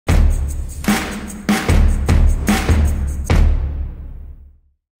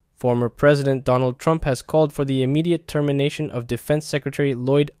Former President Donald Trump has called for the immediate termination of Defense Secretary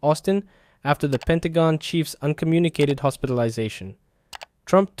Lloyd Austin after the Pentagon chief's uncommunicated hospitalization.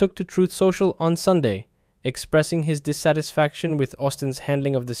 Trump took to Truth Social on Sunday, expressing his dissatisfaction with Austin's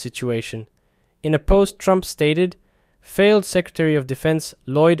handling of the situation. In a post, Trump stated, "Failed Secretary of Defense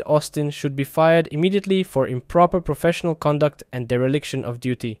Lloyd Austin should be fired immediately for improper professional conduct and dereliction of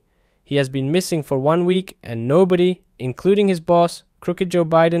duty. He has been missing for 1 week and nobody, including his boss, Crooked Joe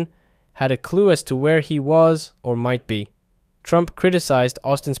Biden, had a clue as to where he was or might be." Trump criticized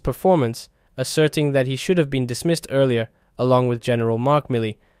Austin's performance, asserting that he should have been dismissed earlier, along with General Mark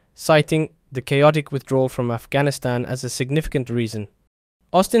Milley, citing the chaotic withdrawal from Afghanistan as a significant reason.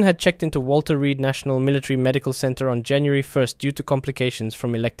 Austin had checked into Walter Reed National Military Medical Center on January 1st due to complications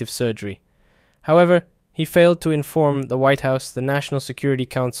from elective surgery. However, he failed to inform the White House, the National Security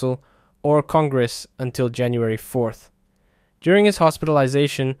Council, or Congress until January 4th. During his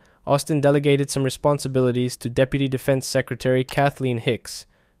hospitalization, Austin delegated some responsibilities to Deputy Defense Secretary Kathleen Hicks,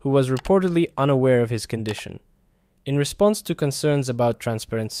 who was reportedly unaware of his condition. In response to concerns about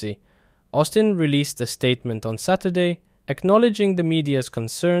transparency, Austin released a statement on Saturday acknowledging the media's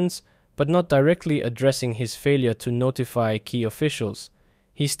concerns but not directly addressing his failure to notify key officials.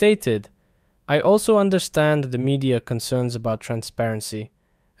 He stated, "I also understand the media concerns about transparency,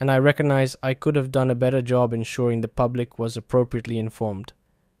 and I recognize I could have done a better job ensuring the public was appropriately informed.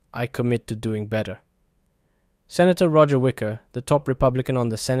 I commit to doing better." Senator Roger Wicker, the top Republican on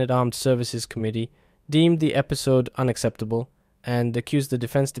the Senate Armed Services Committee, deemed the episode unacceptable and accused the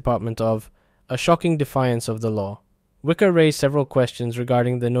Defense Department of a shocking defiance of the law. Wicker raised several questions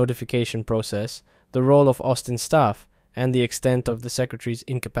regarding the notification process, the role of Austin's staff, and the extent of the Secretary's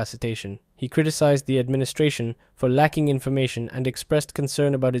incapacitation. He criticized the administration for lacking information and expressed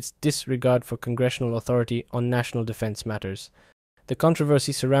concern about its disregard for congressional authority on national defense matters. The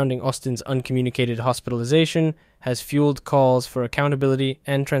controversy surrounding Austin's uncommunicated hospitalization has fueled calls for accountability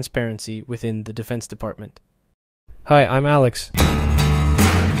and transparency within the Defense Department. Hi, I'm Alex.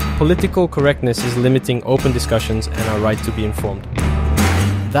 Political correctness is limiting open discussions and our right to be informed.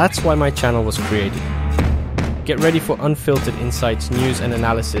 That's why my channel was created. Get ready for unfiltered insights, news, and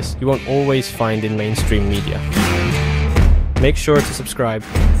analysis you won't always find in mainstream media. Make sure to subscribe